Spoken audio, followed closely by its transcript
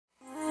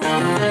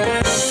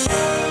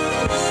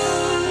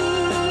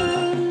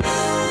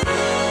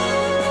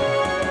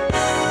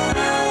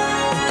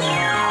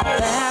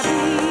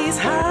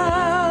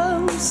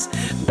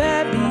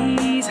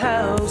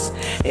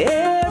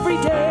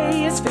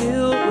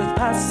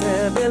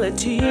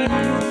possibility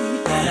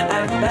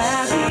at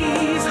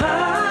Babby's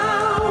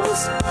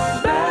house.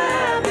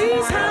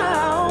 Babby's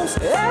house.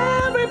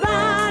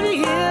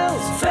 Everybody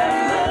is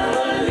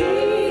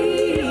family.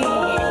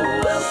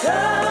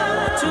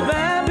 Welcome to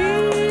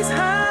Babby's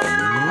house.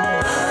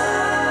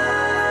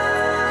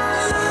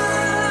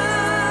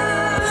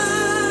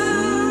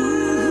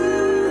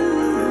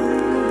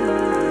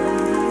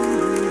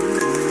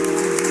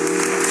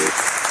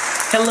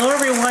 Hello,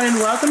 everyone, and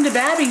welcome to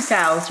Babby's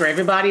house, where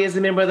everybody is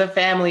a member of the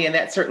family, and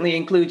that certainly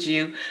includes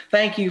you.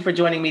 Thank you for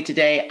joining me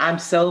today. I'm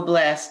so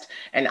blessed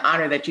and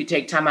honored that you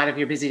take time out of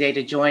your busy day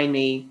to join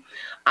me.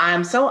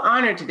 I'm so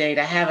honored today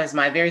to have as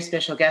my very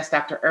special guest,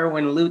 Dr.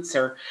 Erwin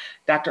Lutzer.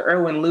 Dr.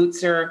 Erwin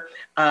Lutzer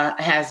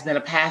has been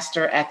a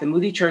pastor at the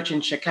Moody Church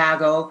in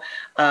Chicago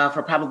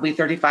for probably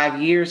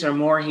 35 years or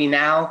more. He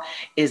now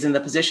is in the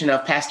position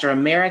of pastor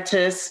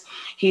emeritus.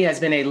 He has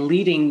been a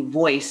leading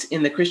voice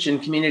in the Christian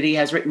community,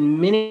 has written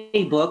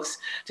many books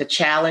to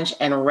challenge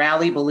and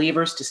rally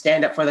believers to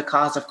stand up for the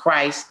cause of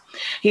Christ.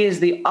 He is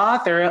the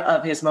author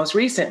of his most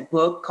recent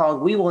book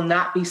called We Will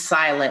Not Be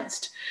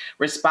Silenced: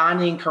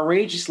 Responding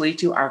Courageously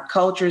to Our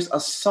Culture's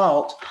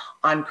Assault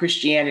on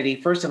Christianity.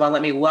 First of all,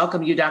 let me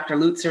welcome you, Dr.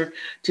 Lutzer,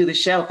 to the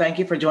show. Thank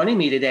you for joining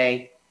me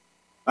today.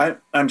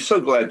 I'm so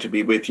glad to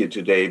be with you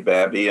today,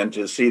 Babby, and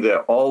to see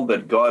that all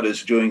that God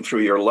is doing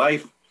through your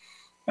life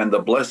and the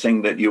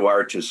blessing that you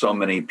are to so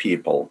many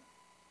people.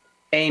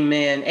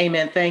 Amen.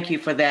 Amen. Thank you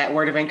for that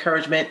word of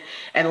encouragement.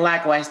 And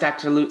likewise,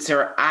 Dr.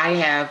 Lutzer, I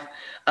have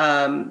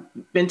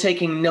been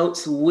taking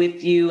notes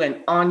with you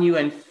and on you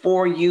and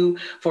for you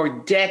for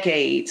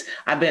decades.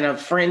 I've been a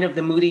friend of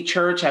the Moody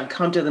Church. I've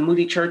come to the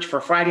Moody Church for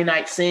Friday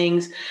Night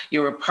Sings.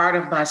 You're a part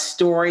of my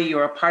story.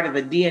 You're a part of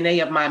the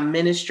DNA of my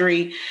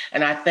ministry.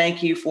 And I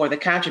thank you for the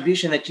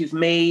contribution that you've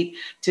made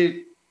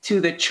to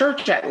the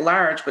church at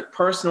large, but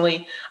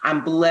personally,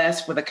 I'm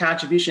blessed for the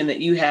contribution that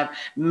you have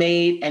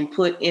made and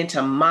put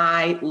into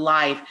my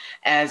life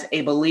as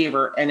a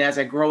believer and as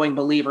a growing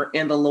believer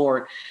in the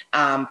Lord.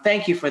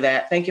 Thank you for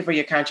that. Thank you for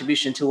your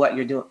contribution to what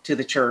you're doing to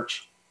the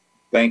church.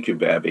 Thank you,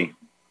 Babby.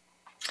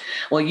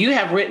 Well, you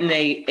have written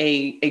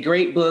a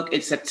great book.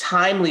 It's a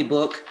timely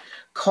book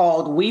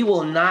called We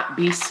Will Not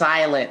Be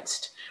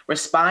Silenced: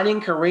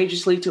 Responding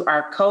Courageously to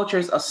Our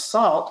Culture's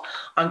Assault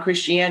on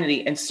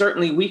Christianity. And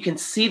certainly we can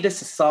see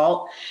this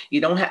assault. You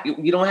don't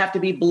have to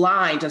be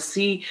blind to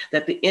see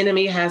that the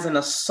enemy has an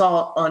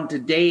assault on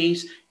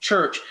today's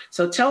church.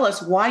 So tell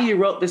us why you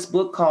wrote this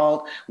book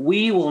called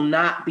We Will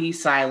Not Be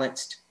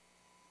Silenced.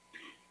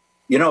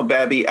 You know,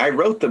 Babby, I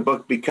wrote the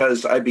book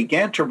because I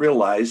began to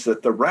realize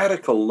that the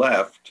radical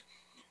left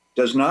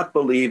does not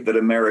believe that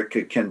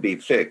America can be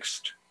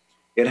fixed.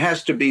 It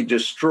has to be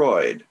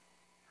destroyed.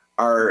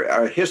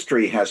 Our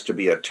history has to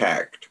be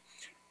attacked.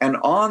 And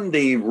on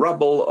the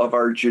rubble of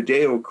our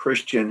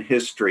Judeo-Christian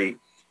history,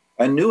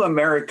 a new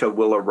America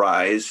will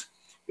arise.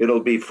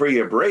 It'll be free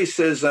of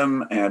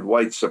racism and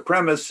white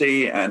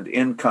supremacy and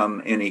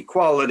income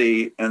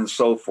inequality and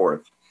so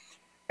forth.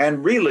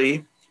 And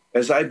really,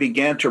 as I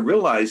began to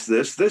realize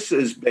this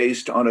is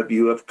based on a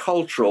view of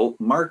cultural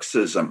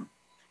Marxism.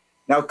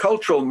 Now,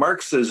 cultural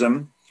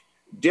Marxism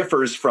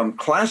differs from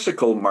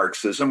classical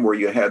Marxism, where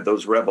you had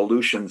those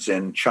revolutions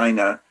in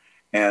China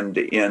and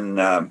in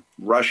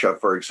Russia,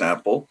 for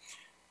example.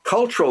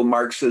 Cultural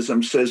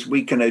Marxism says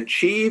we can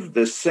achieve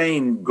the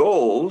same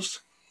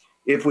goals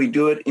if we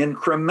do it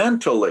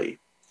incrementally.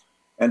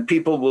 And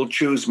people will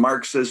choose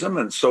Marxism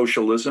and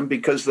socialism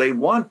because they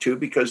want to,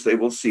 because they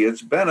will see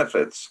its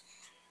benefits.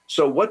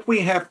 So what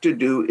we have to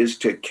do is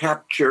to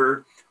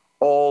capture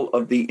all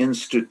of the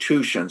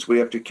institutions. We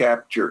have to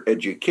capture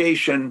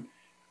education,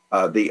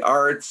 the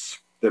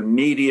arts, the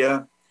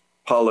media,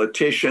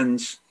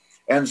 politicians.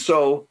 And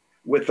so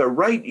with the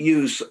right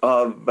use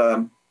of,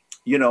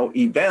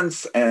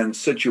 events and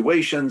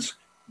situations,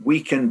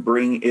 we can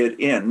bring it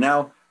in.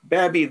 Now,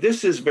 Babby,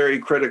 this is very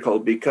critical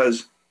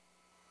because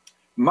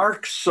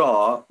Marx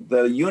saw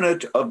the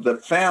unit of the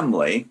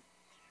family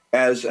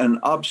as an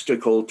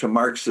obstacle to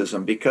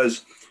Marxism,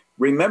 because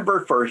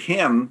remember, for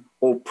him,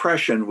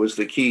 oppression was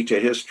the key to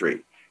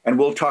history. And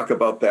we'll talk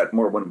about that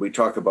more when we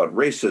talk about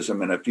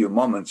racism in a few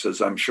moments, as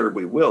I'm sure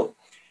we will.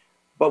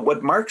 But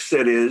what Marx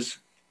said is,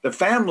 the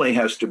family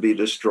has to be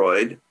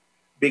destroyed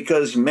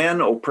because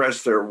men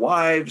oppress their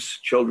wives,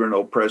 children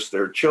oppress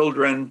their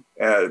children,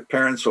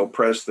 parents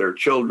oppress their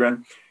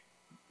children.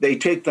 They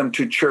take them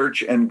to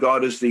church, and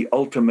God is the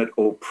ultimate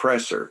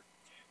oppressor.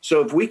 So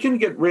if we can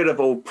get rid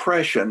of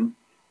oppression,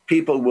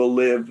 people will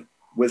live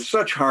with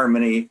such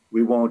harmony,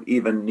 we won't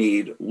even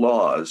need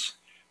laws.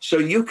 So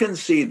you can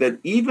see that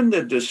even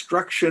the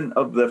destruction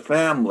of the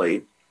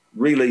family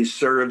really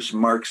serves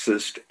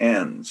Marxist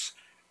ends.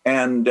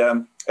 And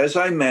as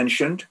I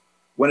mentioned,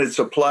 when it's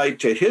applied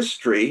to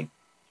history,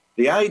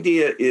 the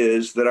idea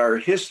is that our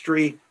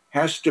history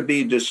has to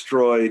be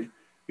destroyed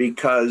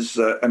because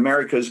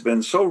America has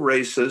been so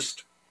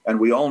racist, and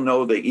we all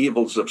know the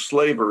evils of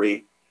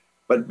slavery.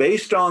 But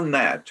based on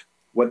that,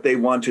 what they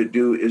want to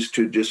do is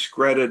to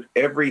discredit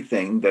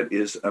everything that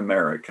is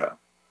America.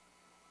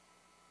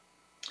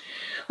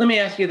 Let me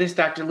ask you this,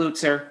 Dr.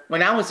 Lutzer.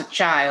 When I was a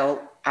child,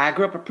 I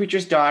grew up a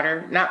preacher's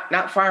daughter,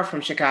 not far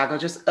from Chicago,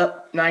 just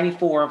up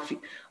 94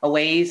 a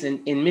ways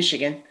in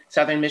Michigan,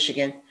 southern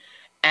Michigan.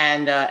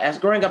 And as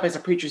growing up as a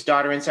preacher's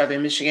daughter in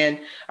southern Michigan,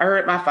 I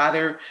heard my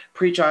father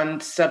preach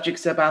on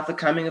subjects about the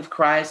coming of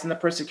Christ and the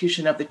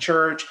persecution of the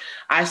church.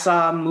 I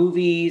saw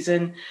movies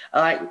and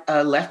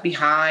Left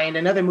Behind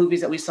and other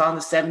movies that we saw in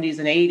the 70s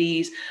and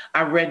 80s.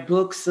 I read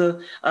books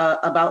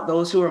about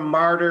those who were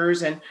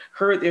martyrs and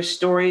heard their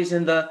stories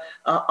in the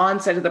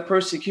onset of the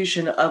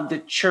persecution of the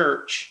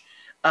church.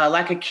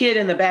 Like a kid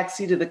in the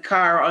backseat of the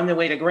car on their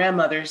way to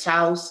grandmother's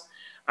house.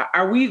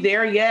 Are we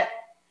there yet?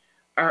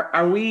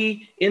 Are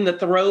we in the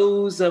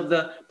throes of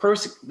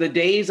the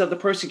days of the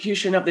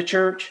persecution of the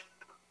church?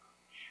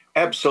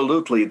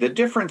 Absolutely. The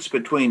difference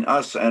between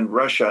us and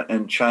Russia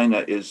and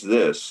China is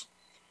this,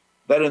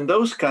 that in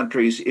those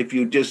countries, if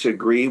you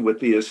disagree with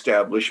the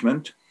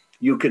establishment,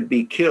 you could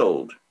be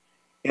killed.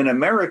 In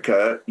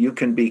America, you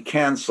can be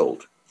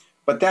canceled.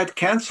 But that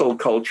cancel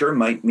culture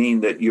might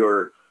mean that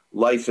your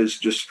life is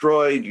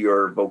destroyed,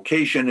 your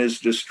vocation is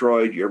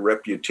destroyed, your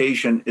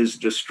reputation is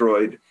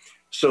destroyed.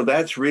 So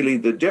that's really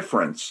the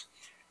difference.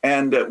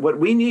 And what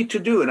we need to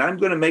do, and I'm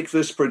going to make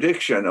this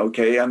prediction,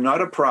 okay? I'm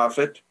not a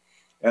prophet,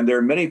 and there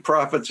are many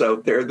prophets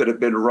out there that have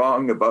been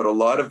wrong about a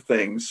lot of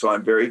things, so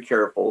I'm very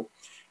careful.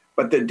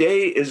 But the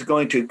day is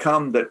going to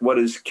come that what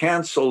is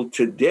canceled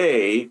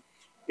today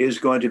is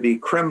going to be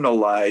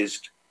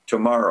criminalized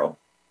tomorrow.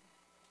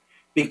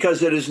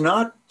 Because it is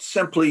not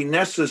simply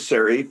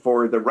necessary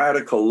for the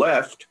radical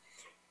left.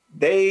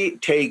 They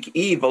take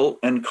evil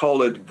and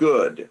call it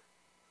good.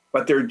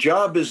 But their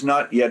job is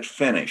not yet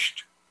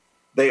finished.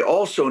 They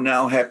also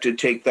now have to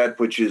take that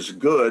which is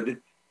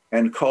good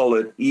and call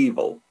it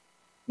evil.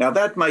 Now,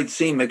 that might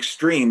seem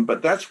extreme,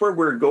 but that's where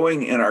we're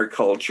going in our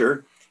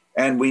culture,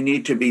 and we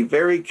need to be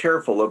very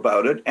careful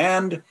about it.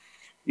 And,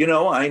 you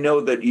know, I know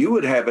that you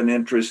would have an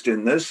interest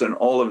in this, and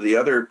all of the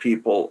other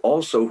people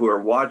also who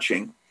are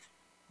watching,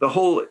 the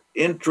whole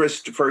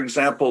interest, for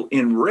example,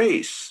 in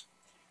race,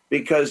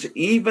 because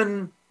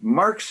even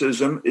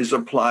Marxism is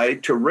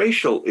applied to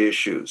racial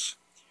issues.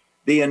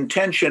 The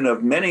intention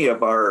of many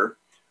of our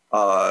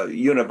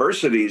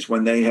universities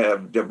when they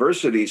have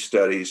diversity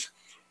studies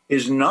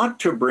is not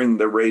to bring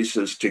the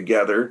races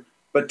together,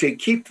 but to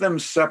keep them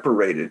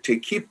separated, to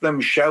keep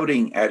them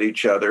shouting at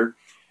each other,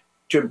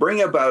 to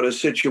bring about a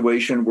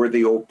situation where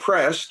the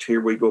oppressed, here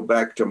we go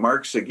back to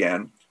Marx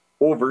again,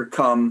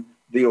 overcome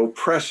the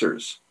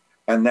oppressors.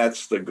 And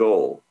that's the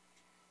goal.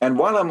 And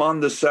while I'm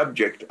on the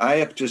subject, I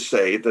have to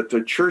say that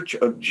the Church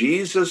of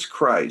Jesus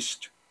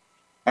Christ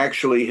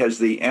actually has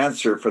the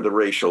answer for the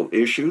racial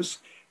issues.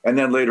 And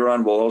then later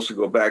on, we'll also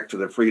go back to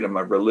the freedom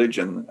of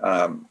religion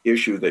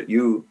issue that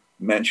you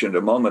mentioned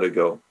a moment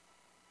ago.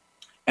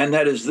 And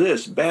that is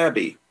this,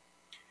 Babby.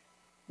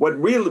 What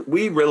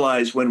we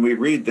realize when we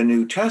read the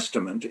New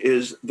Testament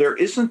is there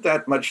isn't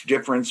that much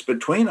difference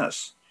between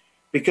us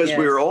because Yes.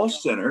 we are all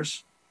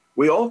sinners.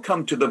 We all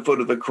come to the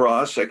foot of the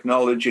cross,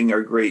 acknowledging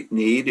our great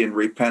need in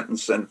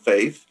repentance and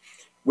faith.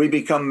 We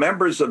become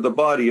members of the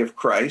body of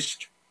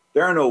Christ.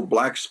 There are no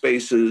black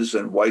spaces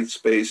and white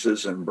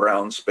spaces and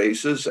brown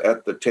spaces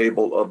at the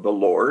table of the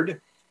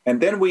Lord. And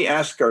then we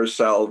ask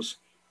ourselves,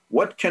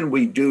 what can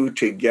we do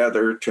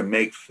together to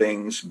make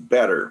things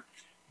better?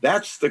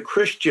 That's the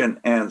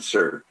Christian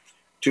answer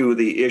to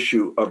the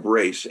issue of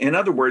race. In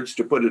other words,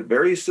 to put it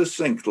very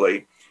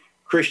succinctly,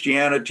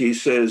 Christianity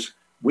says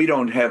we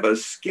don't have a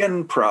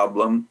skin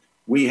problem,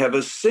 we have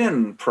a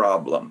sin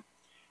problem.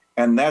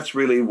 And that's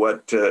really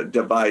what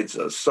divides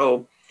us.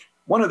 So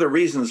one of the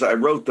reasons I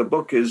wrote the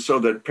book is so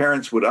that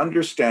parents would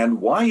understand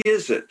why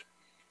is it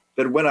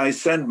that when I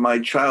send my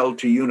child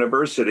to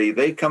university,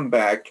 they come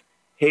back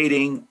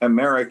hating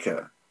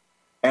America.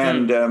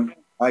 And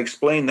I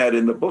explain that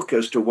in the book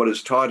as to what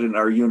is taught in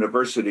our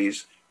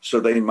universities so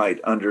they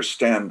might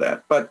understand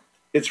that. But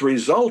it's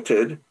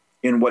resulted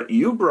in what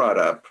you brought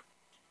up,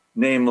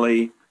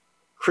 namely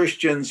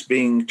Christians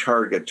being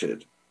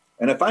targeted.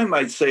 And if I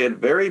might say it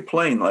very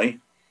plainly,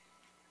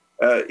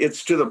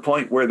 it's to the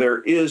point where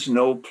there is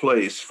no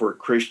place for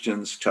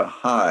Christians to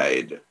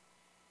hide.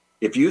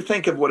 If you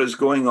think of what is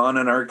going on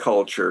in our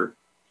culture,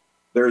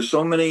 there are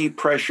so many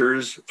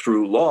pressures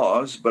through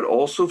laws, but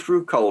also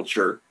through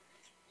culture,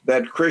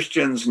 that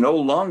Christians no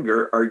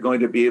longer are going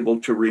to be able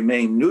to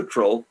remain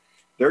neutral.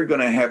 They're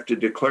going to have to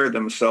declare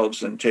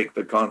themselves and take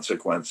the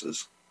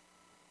consequences.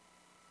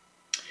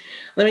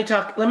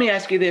 Let me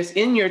ask you this.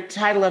 In your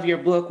title of your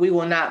book, We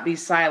Will Not Be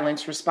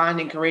Silenced,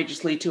 Responding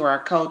Courageously to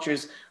Our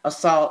Culture's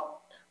Assault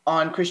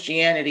on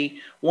Christianity,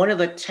 one of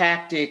the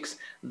tactics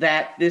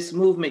that this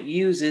movement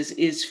uses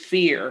is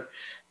fear,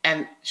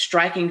 and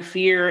striking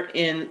fear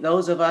in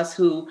those of us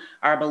who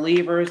are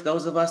believers,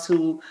 those of us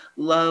who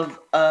love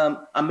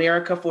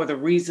America for the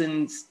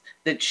reasons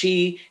that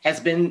she has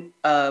been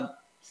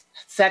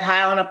set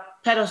high on a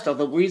pedestal,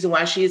 the reason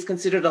why she is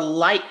considered a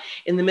light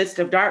in the midst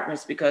of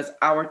darkness, because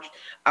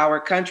our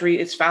country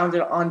is founded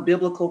on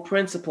biblical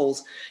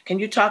principles. Can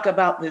you talk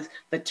about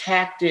the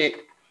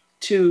tactic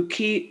to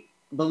keep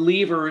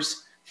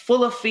believers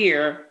full of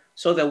fear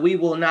so that we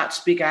will not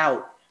speak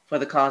out for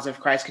the cause of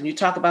Christ. Can you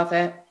talk about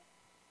that?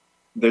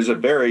 That's a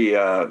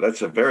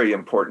very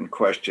important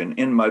question.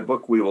 In my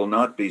book, We Will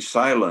Not Be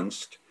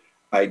Silenced,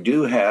 I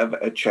do have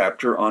a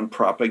chapter on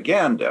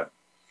propaganda.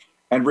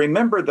 And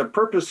remember, the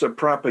purpose of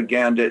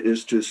propaganda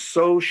is to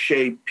so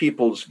shape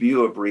people's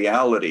view of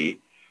reality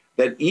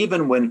that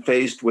even when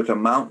faced with a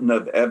mountain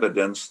of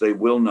evidence, they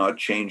will not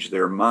change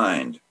their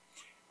mind.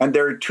 And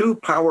there are two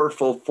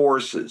powerful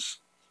forces.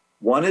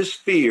 One is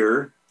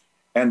fear,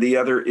 and the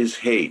other is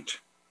hate.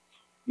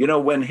 You know,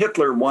 when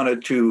Hitler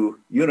wanted to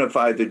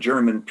unify the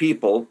German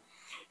people,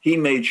 he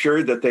made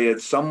sure that they had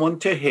someone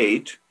to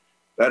hate.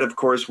 That, of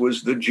course,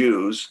 was the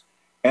Jews.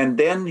 And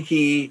then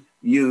he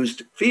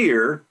used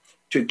fear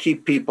to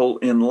keep people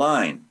in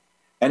line.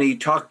 And he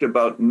talked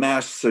about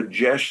mass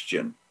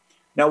suggestion.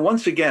 Now,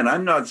 once again,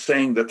 I'm not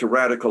saying that the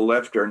radical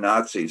left are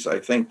Nazis. I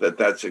think that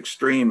that's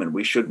extreme and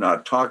we should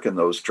not talk in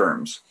those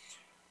terms.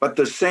 But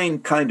the same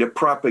kind of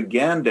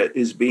propaganda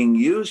is being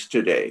used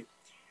today.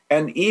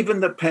 And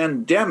even the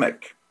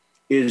pandemic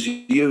is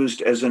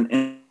used as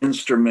an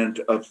instrument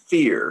of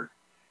fear.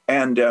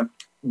 And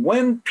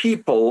when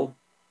people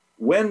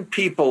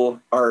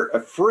are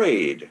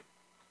afraid,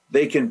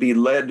 they can be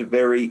led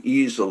very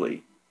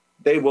easily.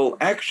 They will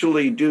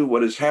actually do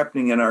what is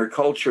happening in our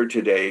culture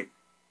today.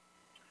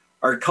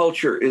 Our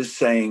culture is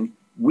saying,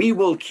 we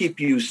will keep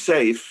you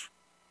safe,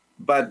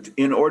 but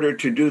in order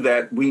to do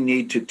that, we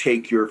need to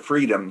take your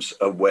freedoms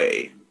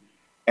away.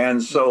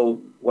 And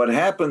so what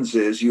happens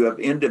is you have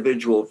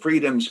individual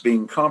freedoms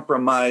being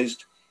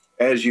compromised.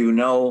 As you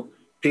know,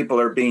 people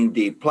are being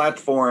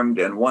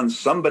deplatformed, and once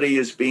somebody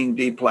is being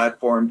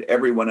deplatformed,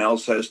 everyone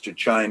else has to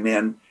chime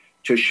in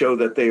to show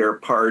that they are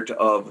part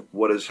of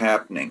what is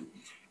happening.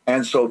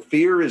 And so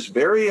fear is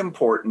very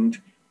important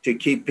to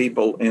keep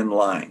people in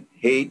line,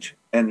 hate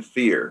and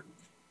fear.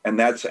 And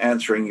that's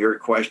answering your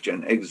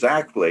question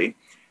exactly.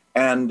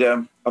 And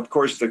of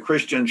course, the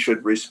Christian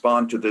should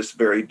respond to this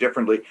very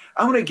differently.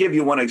 I want to give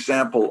you one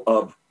example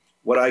of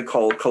what I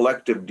call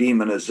collective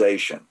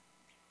demonization.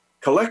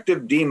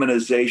 Collective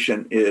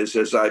demonization is,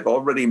 as I've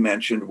already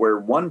mentioned, where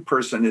one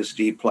person is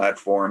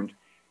deplatformed,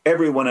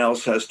 everyone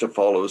else has to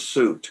follow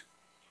suit.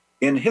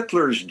 In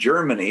Hitler's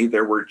Germany,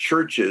 there were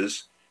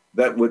churches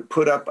that would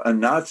put up a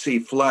Nazi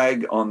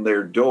flag on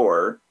their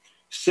door,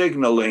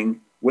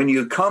 signaling, when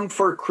you come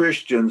for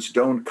Christians,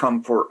 don't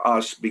come for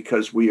us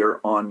because we are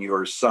on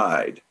your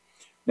side.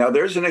 Now,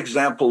 there's an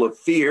example of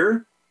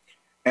fear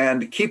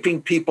and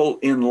keeping people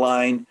in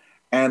line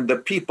and the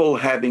people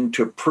having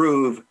to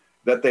prove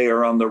that they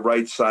are on the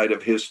right side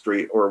of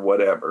history or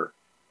whatever.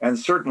 And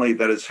certainly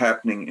that is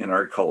happening in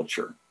our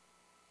culture.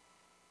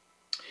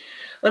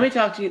 Let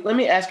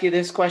me ask you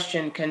this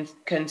question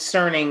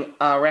concerning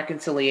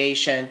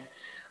reconciliation.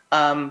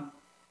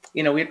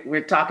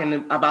 We're talking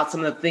about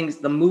some of the things,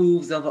 the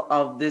moves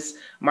of this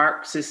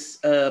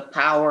Marxist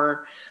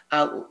power.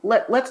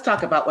 Let's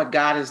talk about what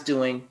God is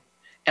doing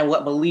and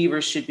what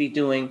believers should be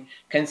doing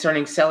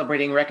concerning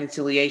celebrating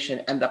reconciliation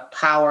and the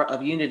power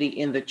of unity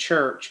in the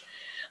church.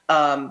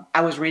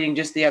 I was reading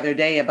just the other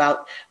day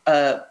about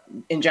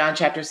in John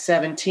chapter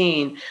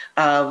 17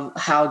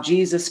 how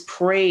Jesus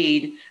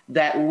prayed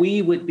that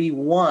we would be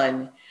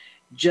one,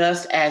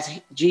 just as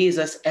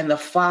Jesus and the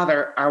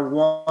Father are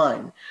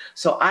one.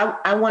 So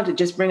I want to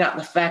just bring out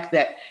the fact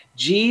that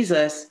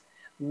Jesus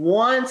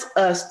wants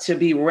us to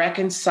be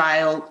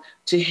reconciled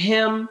to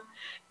him,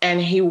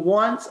 and he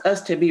wants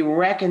us to be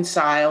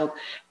reconciled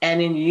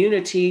and in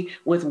unity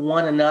with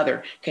one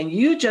another. Can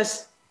you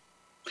just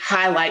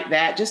highlight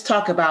that? Just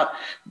talk about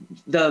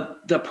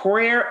the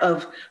prayer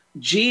of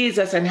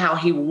Jesus and how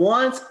he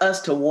wants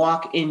us to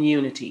walk in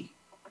unity.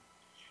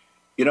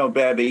 You know,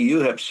 Babby, you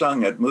have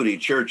sung at Moody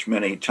Church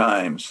many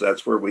times.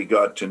 That's where we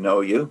got to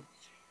know you.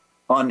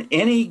 On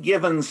any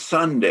given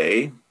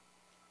Sunday,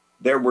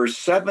 there were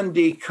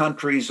 70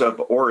 countries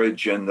of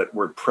origin that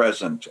were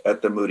present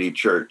at the Moody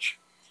Church.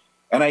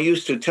 And I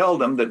used to tell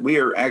them that we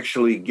are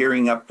actually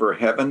gearing up for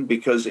heaven,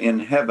 because in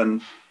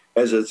heaven,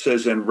 as it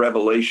says in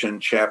Revelation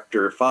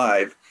chapter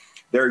 5,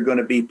 there are going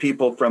to be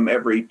people from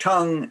every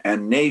tongue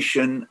and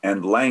nation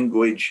and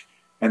language,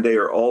 and they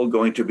are all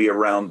going to be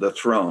around the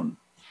throne.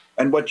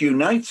 And what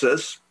unites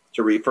us,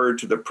 to refer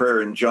to the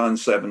prayer in John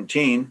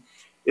 17,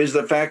 is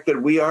the fact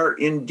that we are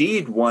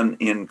indeed one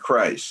in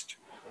Christ.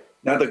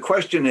 Now, the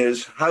question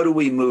is, how do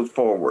we move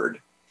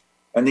forward?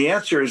 And the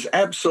answer is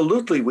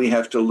absolutely we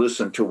have to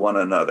listen to one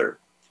another.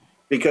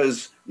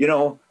 Because, you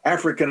know,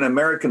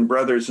 African-American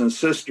brothers and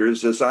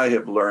sisters, as I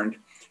have learned,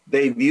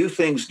 they view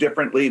things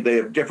differently. They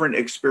have different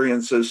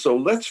experiences. So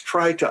let's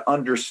try to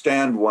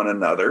understand one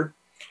another.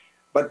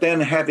 But then,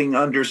 having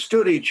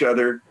understood each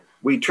other,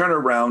 we turn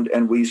around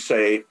and we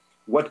say,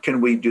 what can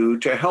we do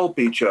to help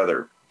each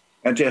other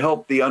and to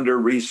help the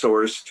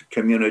under-resourced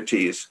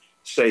communities,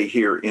 say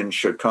here in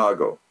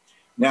Chicago?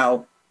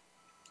 Now,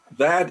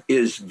 that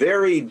is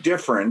very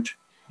different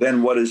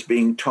than what is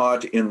being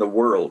taught in the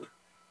world.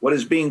 What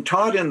is being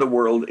taught in the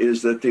world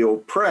is that the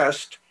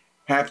oppressed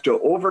have to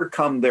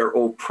overcome their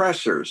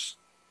oppressors.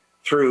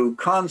 through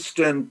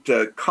constant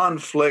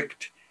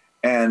conflict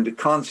and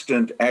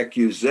constant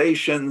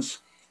accusations.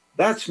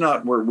 That's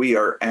not where we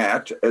are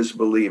at as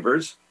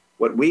believers.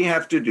 What we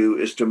have to do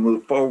is to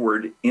move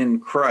forward in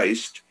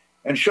Christ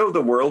and show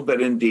the world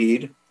that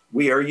indeed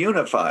we are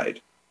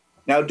unified.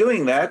 Now,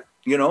 doing that,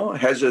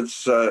 has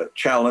its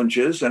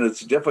challenges and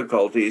its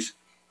difficulties,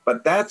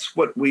 but that's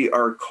what we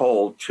are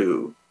called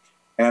to.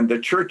 And the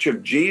Church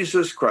of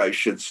Jesus Christ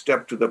should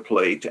step to the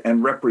plate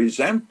and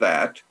represent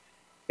that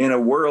in a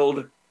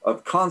world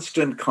of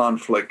constant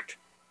conflict,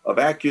 of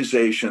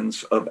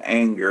accusations, of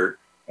anger.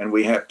 And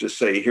we have to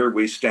say, here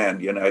we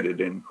stand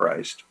united in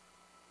Christ.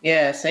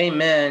 Yes,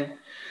 amen.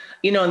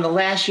 In the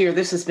last year,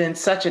 this has been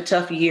such a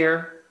tough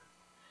year.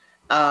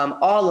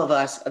 All of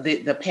us,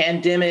 the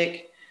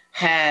pandemic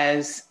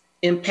has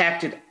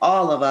impacted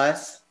all of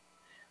us.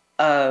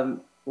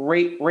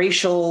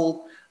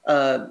 Racial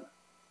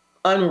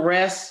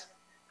unrest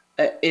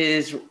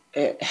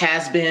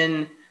has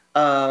been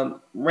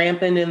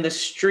rampant in the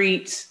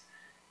streets.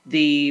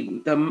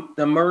 The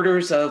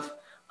murders of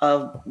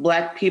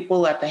Black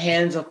people at the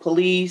hands of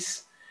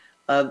police,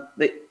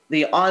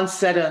 the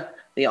onset of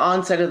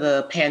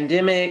the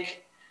pandemic.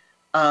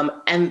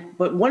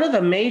 But one of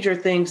the major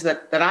things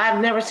that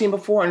I've never seen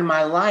before in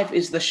my life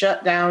is the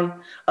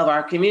shutdown of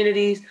our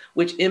communities,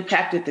 which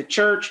impacted the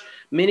church.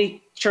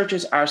 Many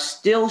churches are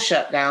still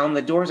shut down.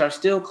 The doors are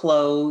still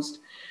closed.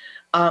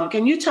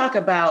 Can you talk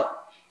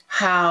about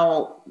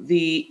how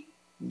the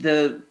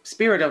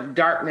spirit of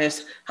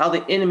darkness, how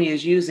the enemy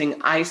is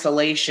using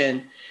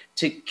isolation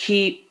to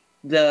keep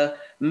the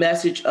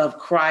message of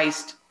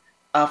Christ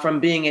from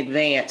being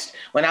advanced?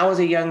 When I was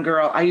a young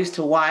girl, I used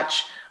to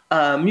watch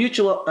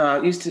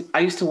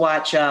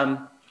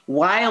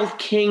Wild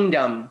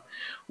Kingdom,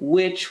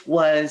 which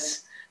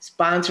was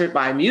sponsored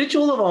by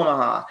Mutual of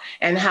Omaha,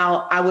 and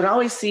how I would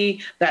always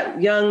see that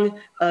young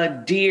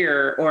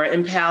deer or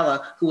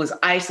impala who was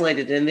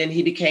isolated, and then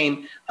he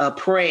became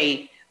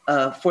prey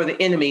for the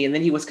enemy, and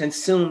then he was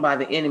consumed by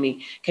the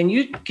enemy. Can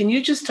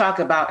you just talk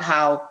about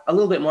a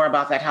little bit more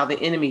about that, how the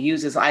enemy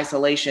uses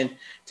isolation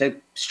to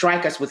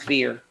strike us with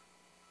fear?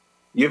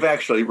 You've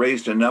actually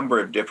raised a number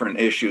of different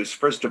issues.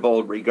 First of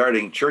all,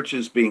 regarding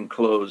churches being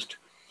closed,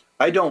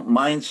 I don't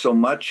mind so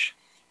much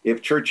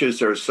if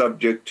churches are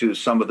subject to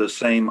some of the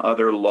same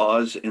other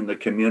laws in the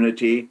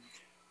community.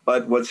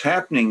 But what's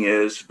happening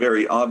is,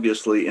 very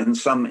obviously, in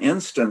some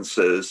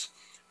instances,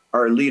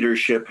 our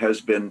leadership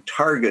has been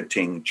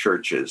targeting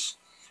churches,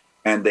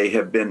 and they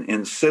have been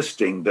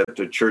insisting that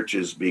the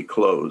churches be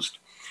closed.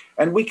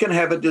 And we can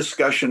have a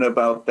discussion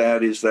about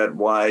that. Is that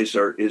wise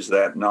or is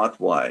that not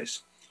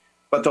wise?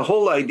 But the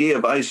whole idea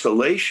of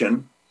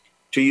isolation,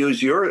 to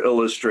use your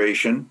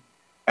illustration,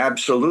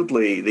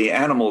 absolutely, the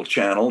Animal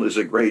Channel is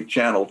a great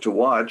channel to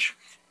watch.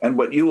 And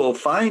what you will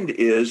find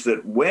is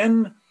that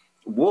when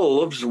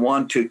wolves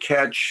want to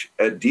catch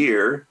a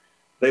deer,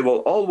 they will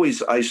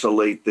always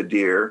isolate the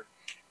deer,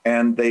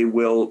 and they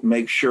will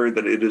make sure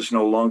that it is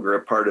no longer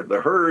a part of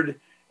the herd,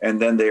 and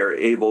then they are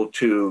able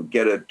to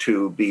get it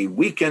to be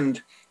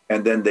weakened,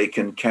 and then they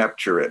can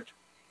capture it.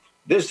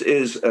 This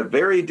is a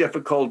very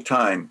difficult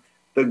time.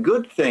 The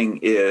good thing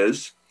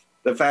is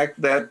the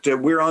fact that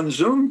we're on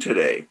Zoom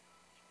today.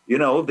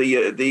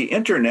 The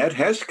internet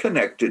has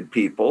connected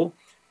people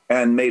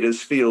and made us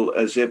feel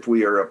as if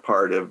we are a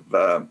part of,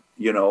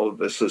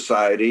 the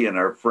society and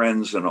our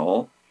friends and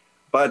all.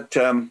 But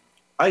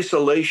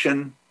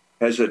isolation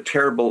has a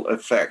terrible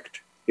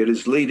effect. It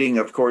is leading,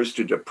 of course,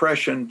 to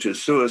depression, to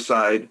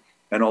suicide,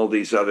 and all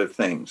these other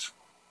things.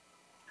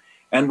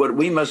 And what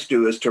we must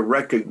do is to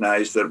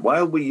recognize that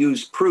while we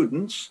use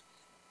prudence,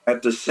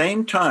 at the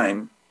same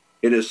time,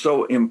 it is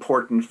so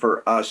important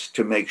for us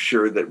to make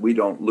sure that we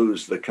don't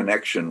lose the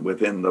connection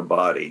within the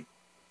body.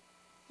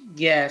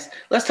 Yes.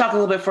 Let's talk a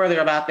little bit further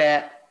about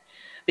that,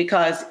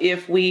 because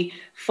if we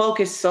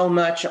focus so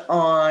much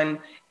on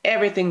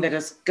everything that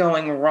is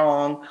going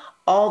wrong,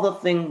 all the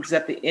things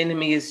that the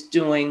enemy is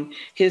doing,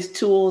 his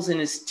tools and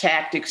his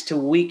tactics to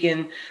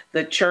weaken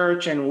the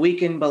church and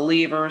weaken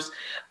believers,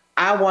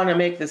 I want to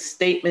make the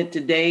statement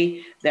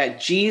today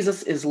that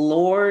Jesus is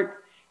Lord.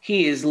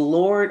 He is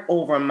Lord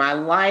over my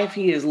life.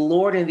 He is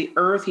Lord in the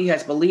earth. He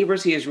has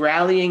believers. He is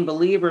rallying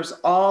believers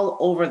all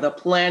over the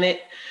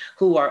planet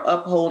who are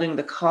upholding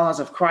the cause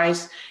of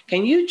Christ.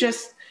 Can you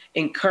just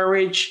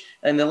encourage,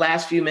 in the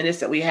last few minutes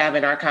that we have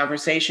in our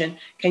conversation,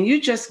 can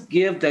you just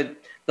give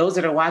those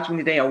that are watching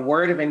today a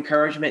word of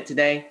encouragement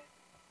today?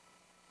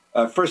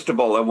 First of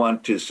all, I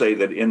want to say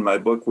that in my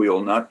book, We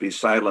Will Not Be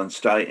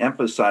Silenced, I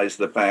emphasize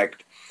the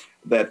fact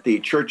that the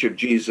Church of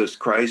Jesus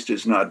Christ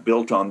is not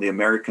built on the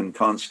American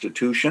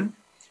Constitution,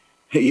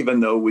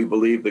 even though we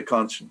believe the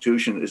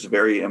Constitution is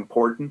very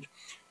important.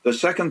 The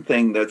second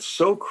thing that's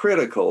so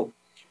critical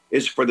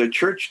is for the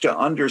church to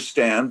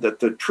understand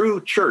that the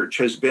true church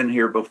has been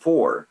here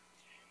before.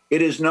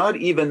 It is not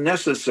even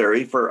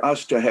necessary for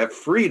us to have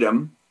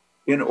freedom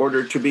in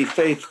order to be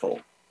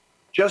faithful.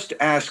 Just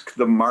ask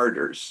the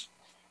martyrs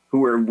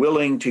who are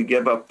willing to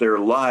give up their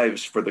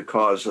lives for the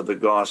cause of the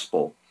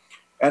gospel.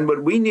 And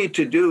what we need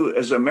to do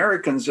as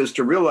Americans is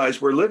to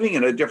realize we're living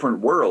in a different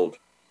world.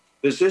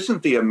 This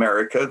isn't the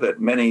America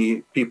that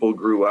many people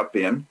grew up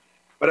in.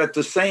 But at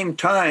the same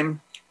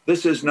time,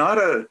 this is not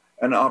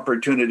an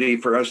opportunity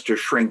for us to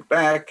shrink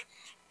back,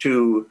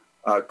 to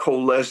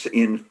coalesce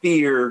in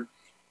fear.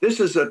 This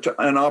is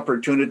an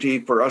opportunity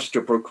for us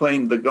to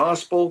proclaim the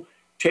gospel,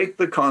 take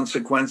the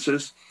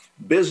consequences.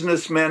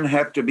 Businessmen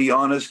have to be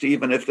honest,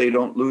 even if they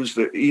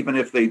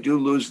do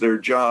lose their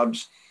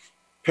jobs.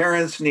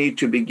 Parents need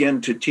to begin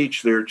to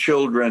teach their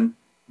children.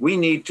 We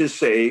need to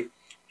say,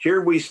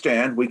 here we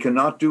stand, we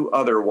cannot do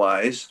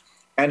otherwise.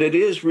 And it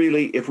is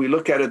really, if we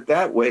look at it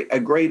that way, a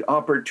great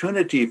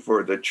opportunity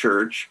for the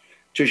church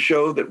to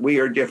show that we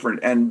are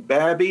different. And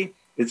Babby,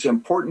 it's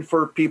important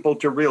for people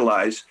to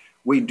realize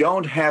we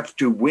don't have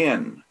to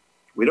win.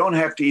 We don't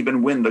have to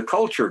even win the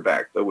culture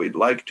back, though we'd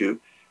like to.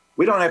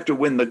 We don't have to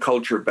win the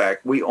culture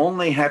back. We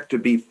only have to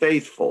be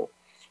faithful.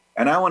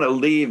 And I want to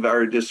leave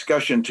our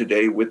discussion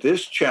today with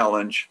this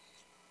challenge.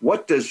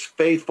 What does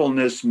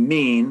faithfulness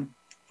mean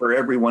for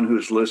everyone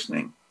who's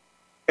listening?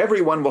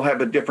 Everyone will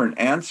have a different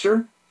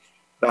answer.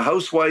 The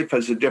housewife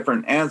has a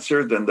different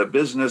answer than the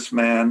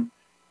businessman.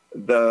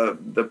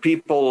 The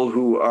people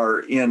who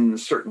are in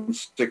certain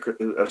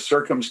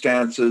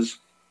circumstances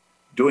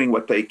doing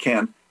what they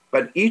can.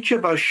 But each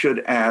of us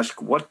should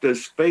ask, what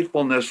does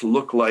faithfulness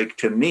look like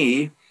to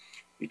me?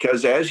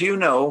 Because as you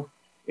know,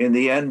 in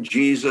the end,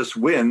 Jesus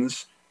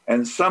wins,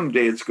 and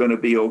someday it's going to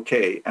be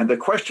okay. And the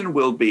question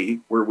will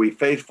be, were we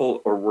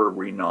faithful or were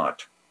we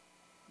not?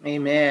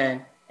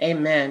 Amen.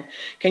 Amen.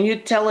 Can you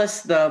tell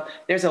us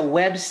there's a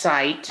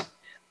website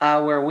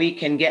where we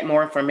can get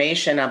more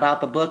information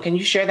about the book. Can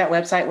you share that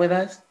website with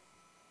us?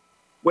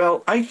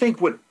 Well, I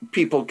think what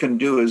people can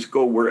do is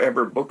go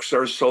wherever books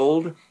are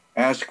sold,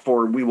 ask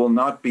for We Will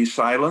Not Be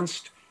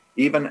Silenced.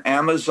 Even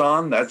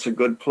Amazon, that's a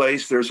good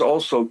place. There's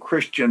also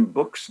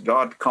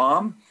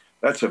christianbooks.com.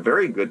 That's a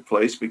very good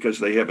place because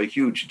they have a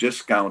huge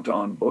discount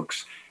on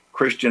books,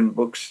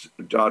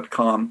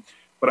 christianbooks.com.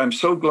 But I'm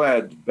so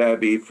glad,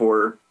 Babby,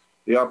 for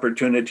the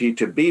opportunity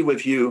to be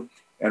with you.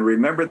 And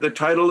remember the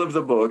title of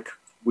the book,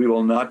 We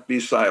Will Not Be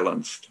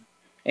Silenced.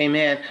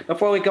 Amen.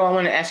 Before we go, I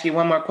want to ask you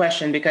one more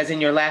question, because in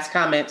your last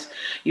comments,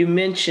 you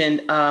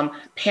mentioned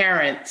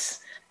parents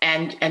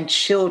and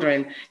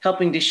children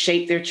helping to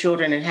shape their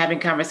children and having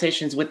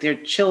conversations with their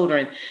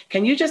children.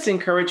 Can you just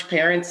encourage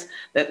parents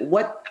that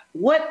what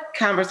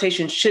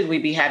conversations should we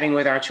be having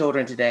with our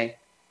children today?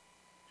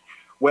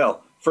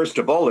 Well, first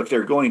of all, if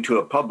they're going to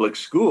a public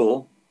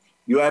school,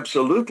 you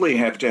absolutely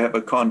have to have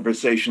a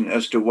conversation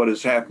as to what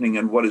is happening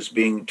and what is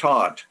being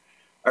taught.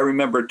 I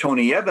remember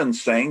Tony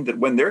Evans saying that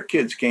when their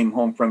kids came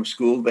home from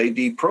school, they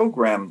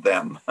deprogrammed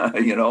them.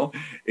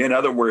 In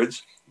other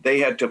words, they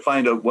had to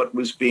find out what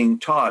was being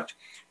taught.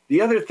 The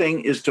other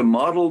thing is to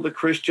model the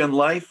Christian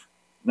life,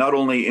 not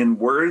only in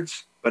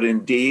words, but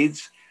in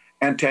deeds,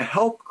 and to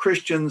help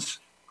Christian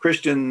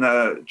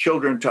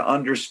children to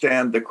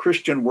understand the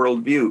Christian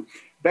worldview.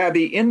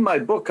 Babby, in my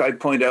book, I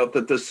point out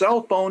that the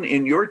cell phone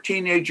in your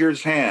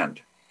teenager's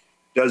hand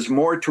does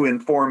more to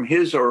inform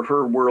his or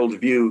her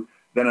worldview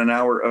than an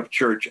hour of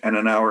church and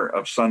an hour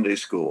of Sunday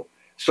school.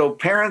 So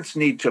parents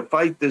need to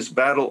fight this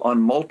battle on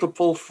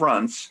multiple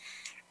fronts.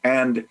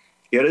 And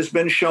it has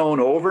been shown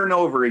over and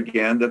over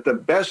again that the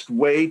best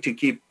way to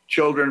keep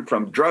children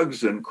from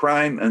drugs and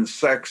crime and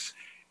sex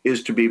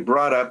is to be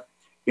brought up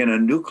in a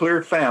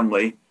nuclear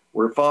family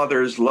where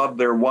fathers love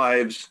their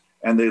wives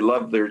and they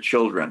love their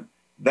children.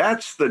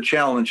 That's the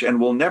challenge, and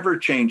we'll never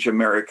change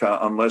America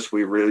unless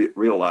we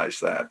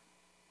realize that.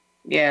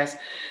 Yes.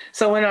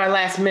 So in our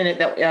last minute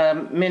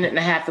and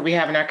a half that we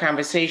have in our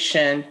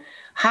conversation,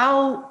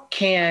 how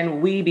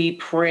can we be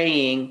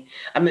praying?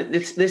 I mean,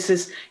 this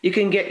is, you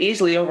can get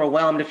easily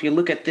overwhelmed if you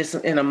look at this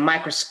in a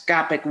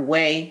microscopic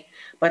way,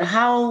 but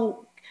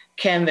how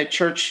can the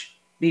church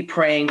be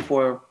praying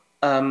for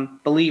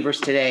believers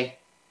today?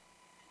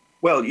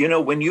 Well,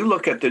 when you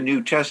look at the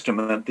New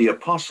Testament, the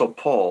Apostle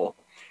Paul,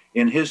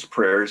 in his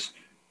prayers,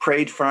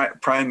 prayed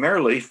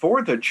primarily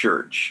for the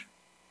church.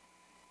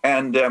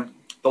 And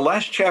the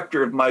last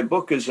chapter of my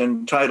book is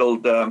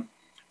entitled,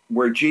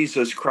 where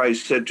Jesus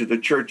Christ said to the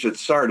church at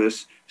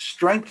Sardis,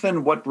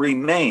 strengthen what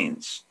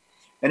remains.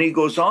 And he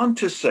goes on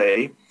to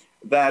say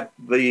that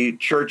the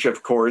church,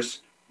 of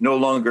course, no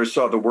longer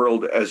saw the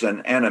world as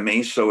an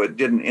enemy, so it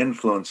didn't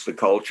influence the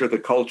culture. The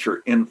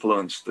culture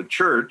influenced the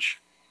church.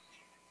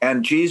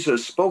 And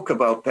Jesus spoke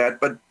about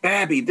that. But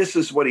Babby, this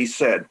is what he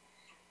said.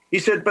 He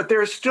said, but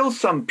there are still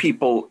some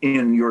people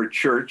in your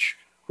church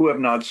who have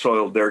not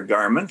soiled their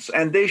garments,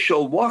 and they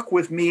shall walk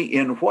with me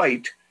in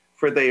white,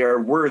 for they are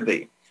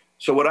worthy.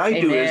 So what I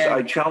do is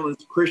I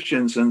challenge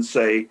Christians and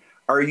say,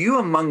 are you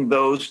among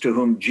those to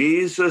whom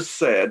Jesus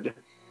said,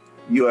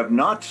 you have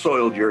not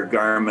soiled your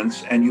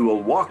garments, and you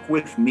will walk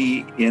with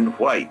me in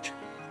white?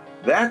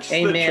 That's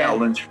the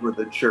challenge for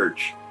the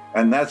church,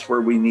 and that's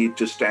where we need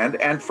to stand.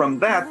 And from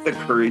that, the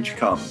courage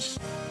comes.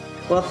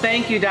 Well,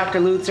 thank you, Dr.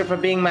 Lutzer, for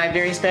being my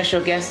very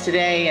special guest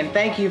today. And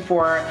thank you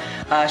for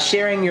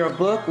sharing your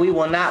book, We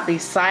Will Not Be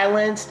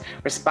Silenced,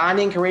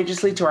 Responding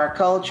Courageously to Our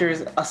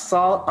Culture's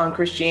Assault on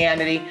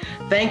Christianity.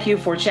 Thank you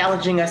for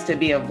challenging us to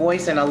be a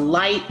voice and a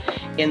light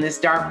in this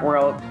dark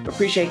world.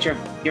 Appreciate your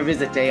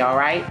visit today, all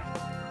right?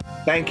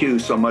 Thank you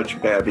so much,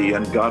 Babby,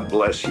 and God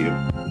bless you.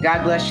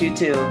 God bless you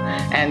too.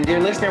 And dear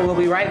listener, we'll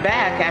be right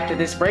back after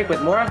this break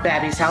with more of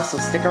Babby's House, so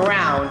stick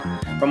around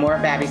for more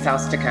of Babby's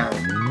House to come.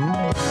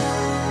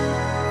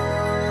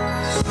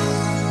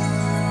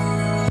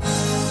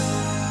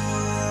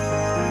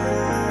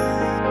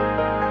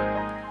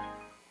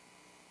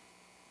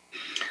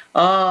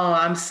 Oh,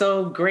 I'm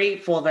so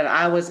grateful that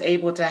I was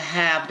able to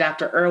have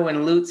Dr.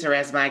 Erwin Lutzer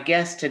as my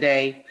guest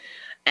today.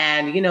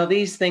 And, you know,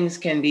 these things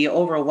can be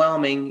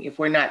overwhelming if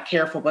we're not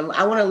careful. But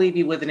I want to leave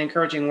you with an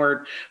encouraging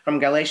word from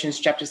Galatians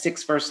chapter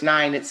 6, verse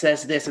 9. It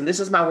says this, and this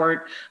is my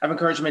word of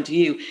encouragement to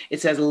you.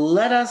 It says,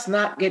 let us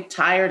not get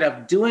tired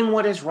of doing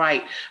what is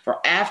right, for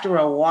after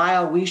a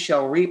while we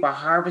shall reap a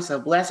harvest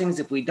of blessings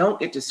if we don't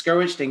get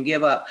discouraged and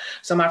give up.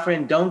 So, my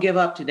friend, don't give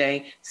up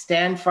today.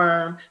 Stand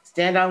firm.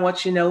 Stand on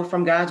what you know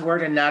from God's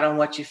word and not on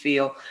what you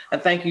feel.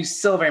 And thank you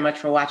so very much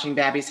for watching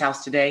Babby's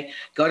House today.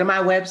 Go to my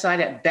website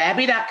at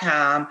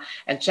babby.com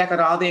and check out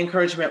all the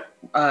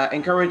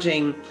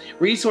encouraging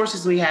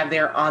resources we have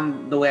there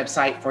on the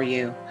website for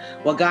you.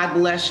 Well, God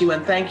bless you.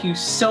 And thank you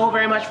so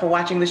very much for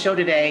watching the show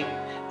today.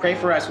 Pray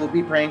for us. We'll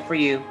be praying for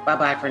you.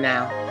 Bye-bye for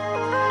now.